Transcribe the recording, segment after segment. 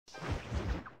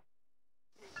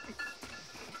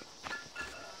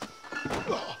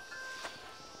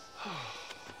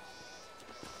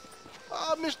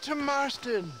Oh, Mr.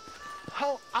 Marston.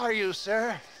 How are you,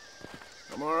 sir?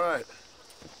 I'm all right.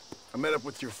 I met up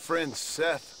with your friend,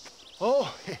 Seth.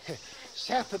 Oh,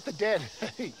 Seth of the Dead.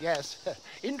 Yes,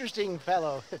 interesting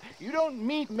fellow. You don't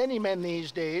meet many men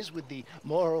these days with the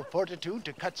moral fortitude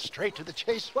to cut straight to the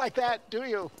chase like that, do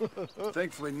you?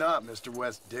 Thankfully not, Mr.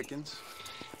 West Dickens.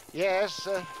 Yes,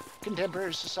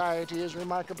 contemporary society is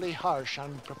remarkably harsh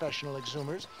on professional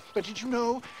exhumers. But did you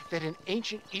know that in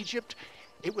ancient Egypt,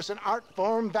 it was an art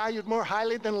form valued more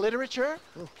highly than literature?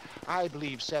 I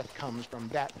believe Seth comes from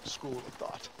that school of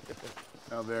thought.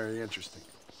 How very interesting.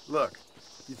 Look,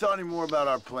 you thought any more about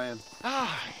our plan?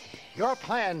 Ah, your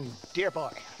plan, dear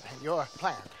boy. Your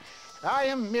plan. I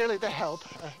am merely the help,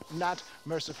 not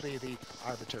mercifully the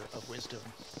arbiter of wisdom.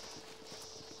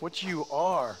 What you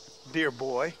are, dear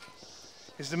boy,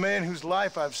 is the man whose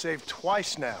life I've saved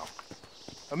twice now.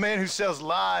 A man who sells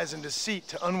lies and deceit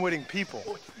to unwitting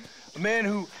people. A man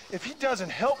who, if he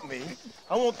doesn't help me,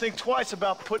 I won't think twice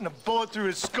about putting a bullet through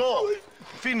his skull,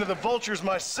 feeding to the vultures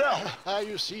myself.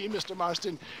 You see, Mr.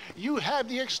 Marston, you have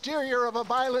the exterior of a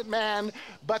violent man,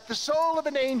 but the soul of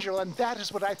an angel, and that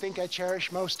is what I think I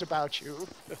cherish most about you.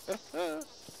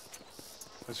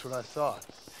 That's what I thought.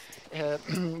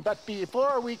 But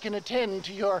before we can attend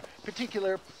to your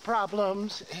particular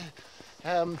problems,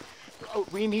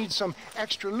 we need some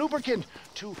extra lubricant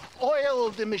to oil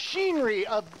the machinery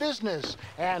of business.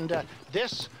 And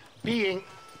this being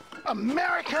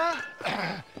America,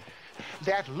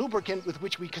 that lubricant with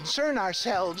which we concern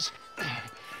ourselves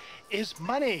is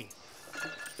money.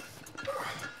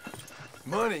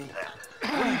 Money?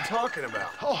 What are you talking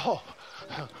about? Oh,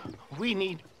 we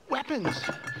need weapons.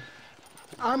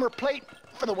 Armor plate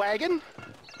for the wagon,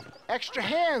 extra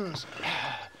hands,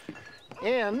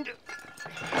 and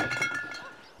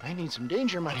I need some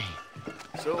danger money.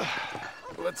 So,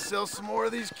 let's sell some more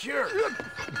of these cures.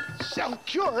 Sell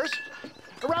cures?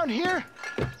 Around here?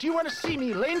 Do you want to see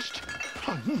me lynched?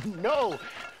 Oh, no.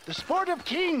 The sport of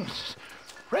kings.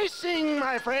 Racing,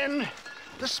 my friend.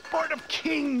 The sport of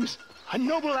kings. A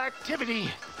noble activity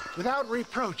without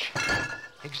reproach.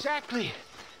 Exactly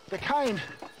the kind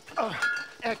of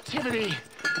activity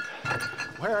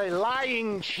where a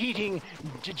lying, cheating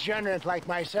degenerate like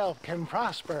myself can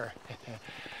prosper.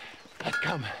 But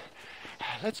come,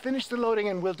 let's finish the loading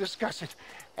and we'll discuss it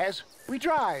as we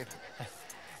drive.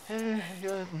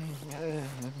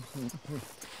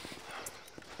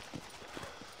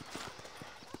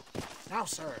 Now,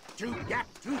 sir, to gap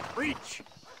to breach.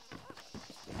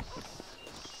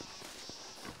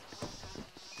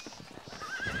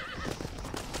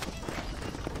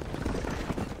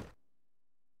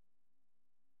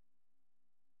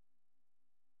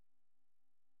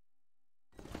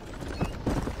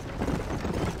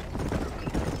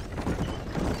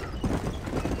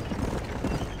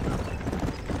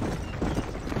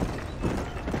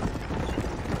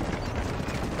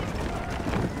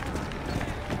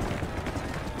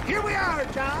 Here we are,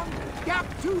 John. Gap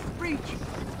tooth breach.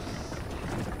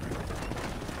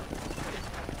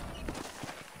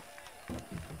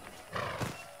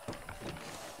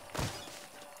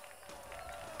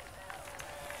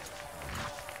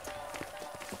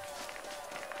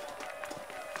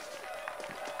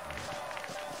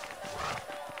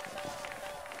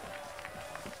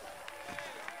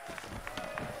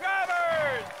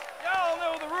 Drivers! Y'all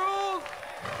know the rules,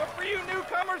 but for you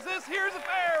newcomers, this here's a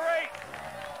fair rate.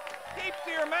 Keep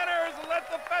to your manners and let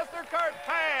the faster cart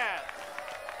pass.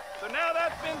 So now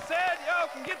that's been said, y'all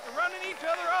can get to running each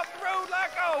other off the road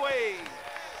like always.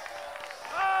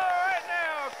 All right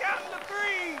now, counting to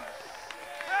three.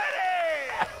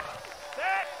 Ready,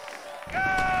 set,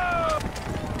 go!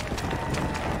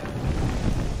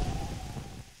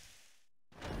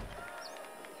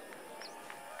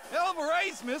 Hell of a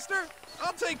race, mister.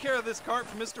 I'll take care of this cart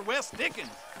for Mr. West Dickens.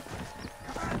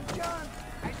 Come on, John.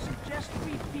 I suggest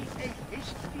we beat a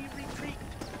hasty retreat.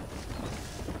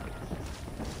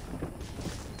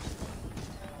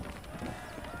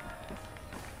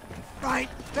 Right,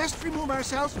 best remove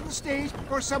ourselves from the stage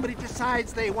before somebody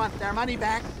decides they want their money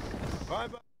back.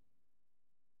 Bye-bye.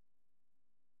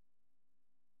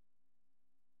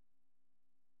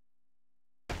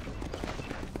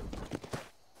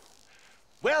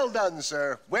 Well done,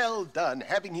 sir. Well done.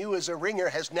 Having you as a ringer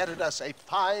has netted us a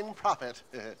fine profit.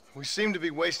 We seem to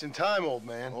be wasting time, old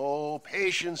man. Oh,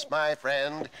 patience, my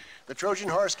friend. The Trojan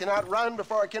horse cannot run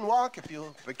before it can walk, if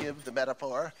you'll forgive the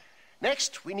metaphor.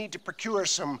 Next, we need to procure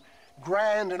some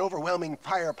grand and overwhelming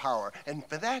firepower. And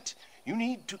for that, you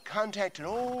need to contact an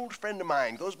old friend of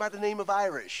mine. Goes by the name of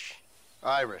Irish.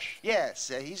 Irish.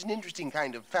 Yes, he's an interesting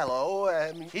kind of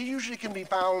fellow. He usually can be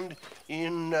found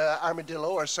in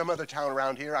Armadillo or some other town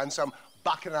around here on some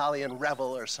bacchanalian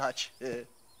revel or such.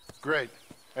 Great.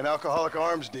 An alcoholic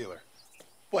arms dealer.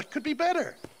 What could be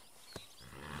better?